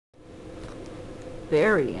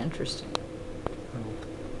Very interesting.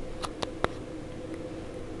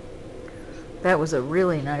 That was a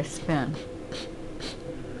really nice spin.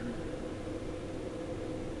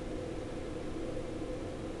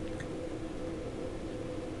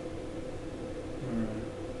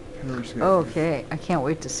 Okay, I can't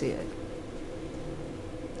wait to see it.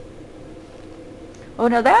 Oh,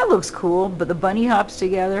 now that looks cool, but the bunny hops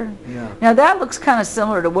together. Yeah. Now that looks kind of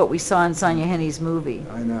similar to what we saw in Sonia Henny's movie.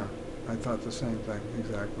 I know. I thought the same thing,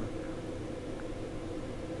 exactly.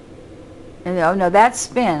 And oh no, that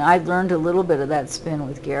spin, I learned a little bit of that spin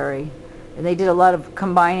with Gary. And they did a lot of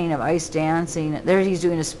combining of ice dancing. There he's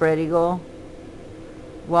doing a spread eagle.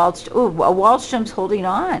 Wallström's holding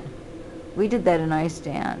on. We did that in ice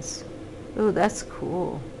dance. Oh, that's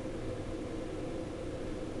cool.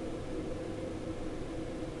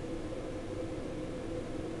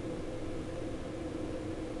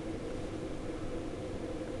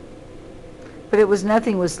 But it was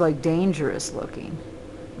nothing was like dangerous looking.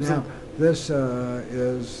 Now, this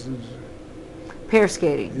is pair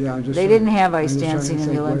skating. Yeah, they didn't have ice dancing in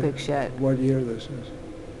the Olympics yet. What year this is?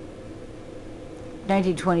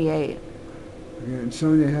 1928. And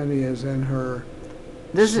Sonia Henny is in her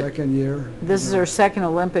second year. This is her second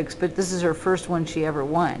Olympics, but this is her first one she ever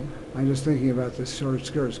won. I'm just thinking about the short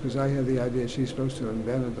skirts because I had the idea she's supposed to have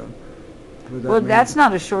invented them. Well, that's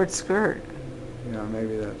not a short skirt. Yeah,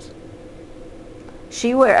 maybe that's.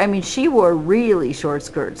 She wore really short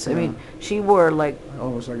skirts. Yeah. I mean, she wore like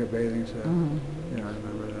almost like a bathing set. Mm-hmm. Yeah, I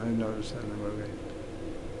remember that. I noticed that in the movie.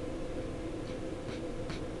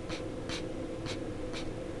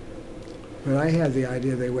 But I had the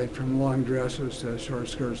idea they went from long dresses to short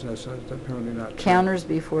skirts. That's apparently not true. Counters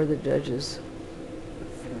before the judges.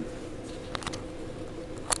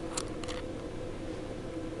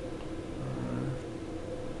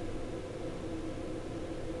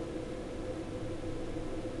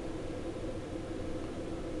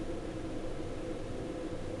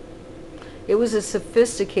 It was a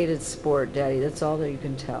sophisticated sport, Daddy. That's all that you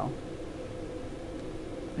can tell.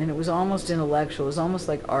 And it was almost intellectual. It was almost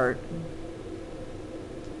like art.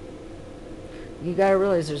 You got to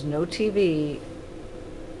realize there's no TV.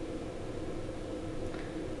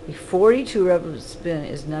 The 42 revolution spin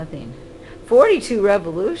is nothing. 42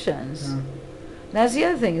 revolutions. Yeah. That's the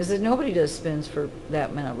other thing, is that nobody does spins for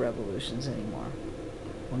that many revolutions anymore.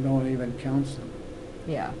 Well, no one even counts them.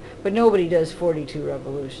 Yeah, but nobody does 42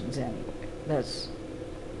 revolutions anyway. That's...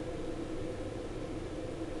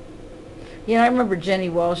 Yeah, I remember Jenny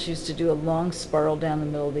Walsh used to do a long spiral down the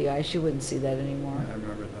middle of the ice. You wouldn't see that anymore. I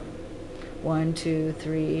remember that. 1, 2,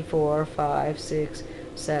 3, 4, 5, 6,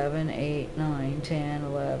 7, 8, 9, 10,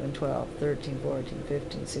 11, 12, 13, 14,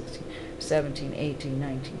 15, 16, 17, 18,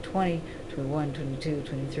 19, 20, 21, 22,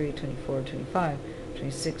 23, 24, 25,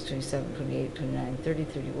 26, 27, 28, 29, 30,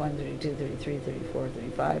 31, 32, 33, 34,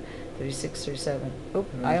 35, 36, 37. Oh,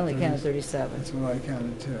 I only counted 37. That's what I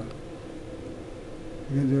counted too.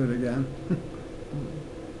 You can do it again?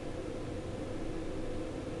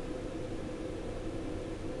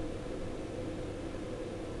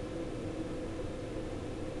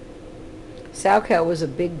 Salchow was a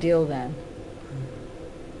big deal then.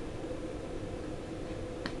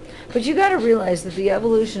 But you got to realize that the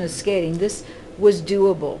evolution of skating, this was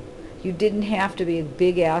doable. You didn't have to be a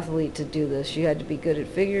big athlete to do this. You had to be good at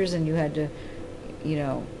figures, and you had to, you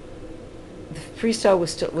know, the freestyle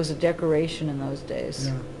was a decoration in those days.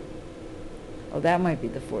 Yeah. Oh, that might be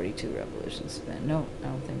the 42 revolution spin. No, I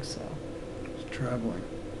don't think so. It's traveling.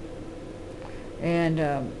 And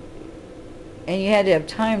you had to have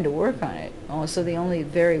time to work on it. Oh, so the only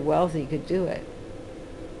very wealthy could do it.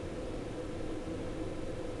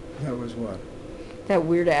 That was what? That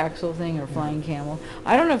weird axle thing, or flying camel.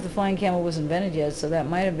 I don't know if the flying camel was invented yet, so that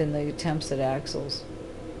might have been the attempts at axles.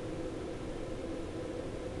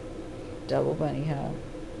 Double bunny hop.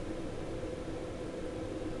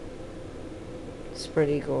 Spread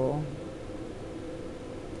eagle.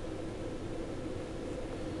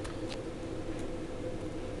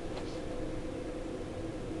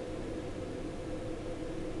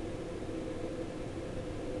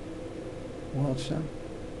 Wallström.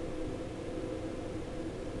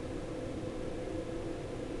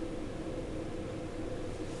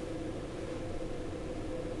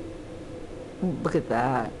 Look at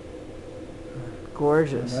that.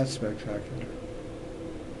 Gorgeous. Yeah, that's spectacular.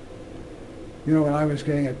 You know, when I was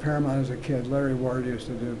skating at Paramount as a kid, Larry Ward used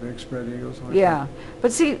to do big spread eagles like yeah. that.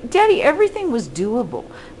 But see, Daddy, everything was doable.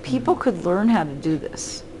 People could learn how to do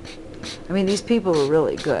this. I mean, these people were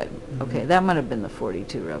really good. Okay, that might have been the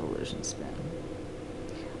 42 revolution spin.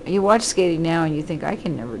 You watch skating now and you think, I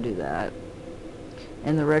can never do that.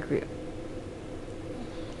 And the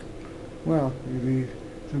Well, the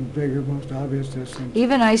bigger, most obvious distance.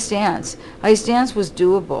 Even ice dance. Ice dance was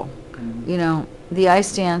doable. Mhm. You know, the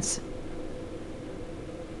ice dance,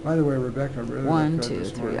 By the way, Rebecca really one, looked good two,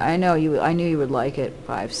 this three. morning. I knew you would like it.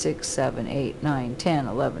 5, 6, 7, 8, 9, 10,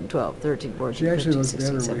 11, 12, 13, 14, She actually 15, looked 16,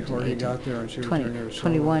 better 17, before he 18, got there, and she was 20, doing her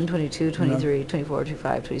 21, solos. 22, You know? 23, 24,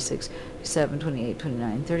 25, 26, 27, 28,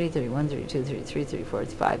 29, 30, 31, 32, 33, 34,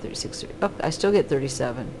 35, 36, 30. Oh, I still get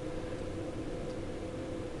 37.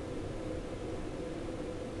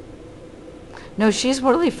 No, she's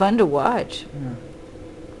really fun to watch. Yeah.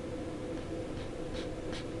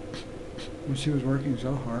 And she was working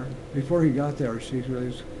so hard. Before he got there, she really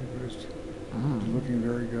was looking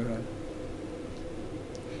very good.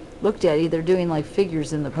 Look, Daddy, they're doing like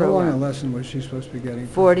figures in the How long a program. lesson was she supposed to be getting?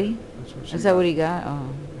 40? That's what she Is that got. what he got? Oh.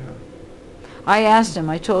 Yeah. I asked him,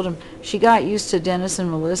 I told him, she got used to Dennis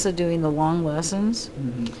and Melissa doing the long lessons,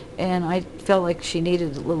 Mhm. and I felt like she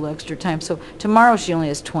needed a little extra time. So tomorrow she only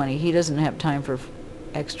has 20. He doesn't have time for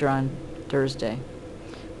extra on Thursday.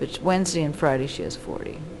 But Wednesday and Friday she has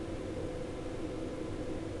 40.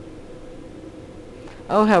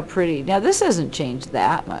 Oh, how pretty. Now, this hasn't changed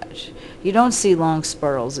that much. You don't see long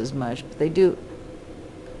spirals as much, but they do.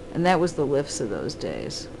 And that was the lifts of those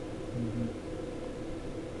days. Mhm.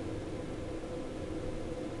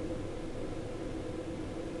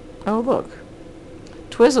 Oh, look.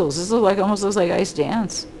 Twizzles. This almost looks like ice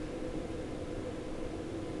dance.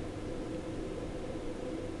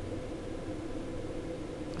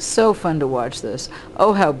 So fun to watch this.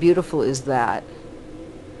 Oh, how beautiful is that?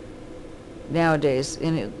 Nowadays,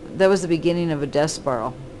 and that was the beginning of a death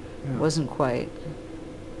spiral. Yeah. Wasn't quite.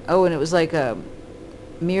 Oh, and it was like a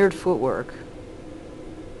mirrored footwork.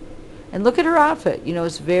 And look at her outfit. You know,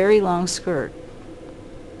 it's very long skirt.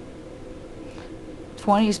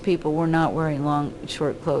 20s people were not wearing long,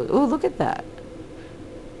 short clothes. Oh, look at that.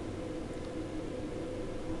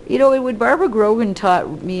 You know, when Barbara Grogan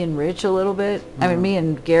taught me and Rich a little bit, I mean, me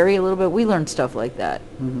and Gary a little bit, we learned stuff like that.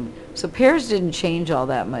 Mhm. So pairs didn't change all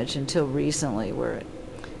that much until recently, where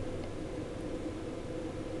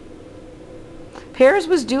pairs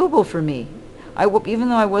was doable for me. Even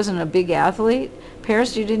though I wasn't a big athlete,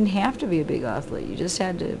 pairs you didn't have to be a big athlete. You just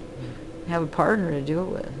had to have a partner to do it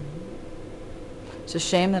with. It's a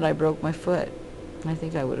shame that I broke my foot. I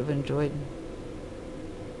think I would have enjoyed.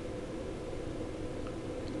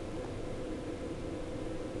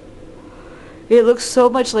 It looks so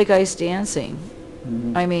much like ice dancing.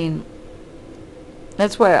 Mhm. I mean,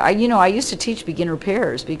 that's why I used to teach beginner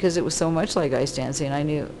pairs because it was so much like ice dancing. I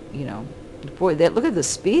knew, boy, look at the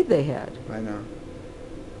speed they had. I know.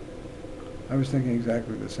 I was thinking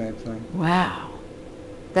exactly the same thing. Wow.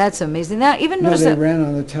 That's amazing. Now, even No, notice they that. ran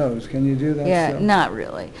on the toes. Can you do that Yeah, still? not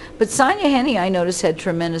really. But Sonia Henney, I noticed, had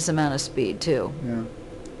tremendous amount of speed, too. Yeah.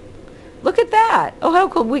 Look at that. Oh, how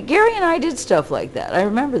cool. Gary and I did stuff like that. I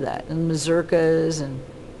remember that. And mazurkas and...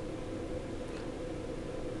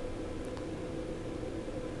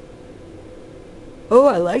 Oh,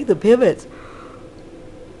 I like the pivots.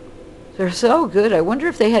 They're so good. I wonder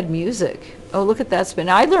if they had music. Oh, look at that spin.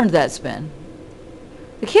 I learned that spin.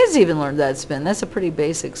 The kids even learned that spin. That's a pretty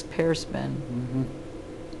basic pair spin. Mhm.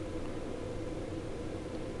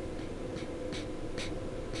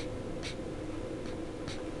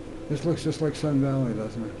 This looks just like Sun Valley,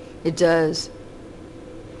 doesn't it? It does.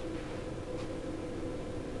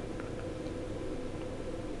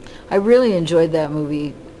 I really enjoyed that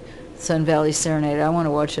movie, Sun Valley Serenade. I want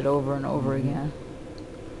to watch it over and over again.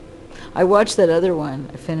 I watched that other one.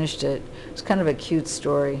 I finished it. It's kind of a cute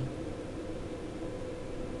story.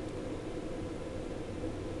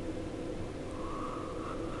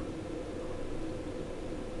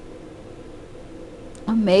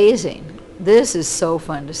 Amazing. This is so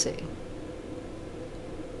fun to see.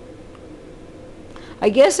 I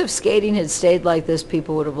guess if skating had stayed like this,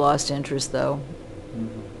 people would have lost interest, though. Mhm.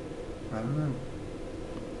 I don't know.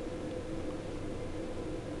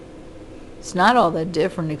 It's not all that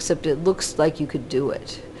different, except it looks like you could do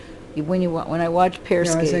it. When I watch pair Yeah,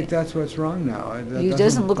 I skating, think that's what's wrong now. It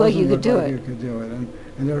doesn't look like you could do it. You could do it, and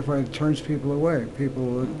therefore it turns people away. People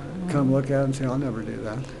will come look at it and say, "I'll never do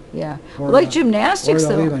that." yeah, Or, like or gymnastics,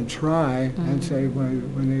 they'll though. even try and say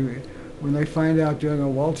when they find out doing a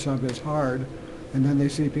waltz jump is hard, and then they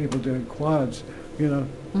see people doing quads,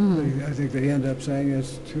 I think they end up saying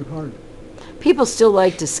it's too hard. People still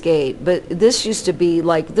like to skate, but this used to be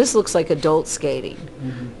like, this looks like adult skating,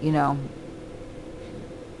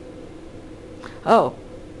 Oh,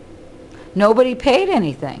 nobody paid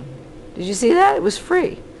anything. Did you see that? It was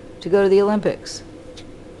free to go to the Olympics.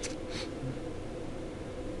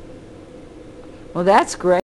 Well, that's great.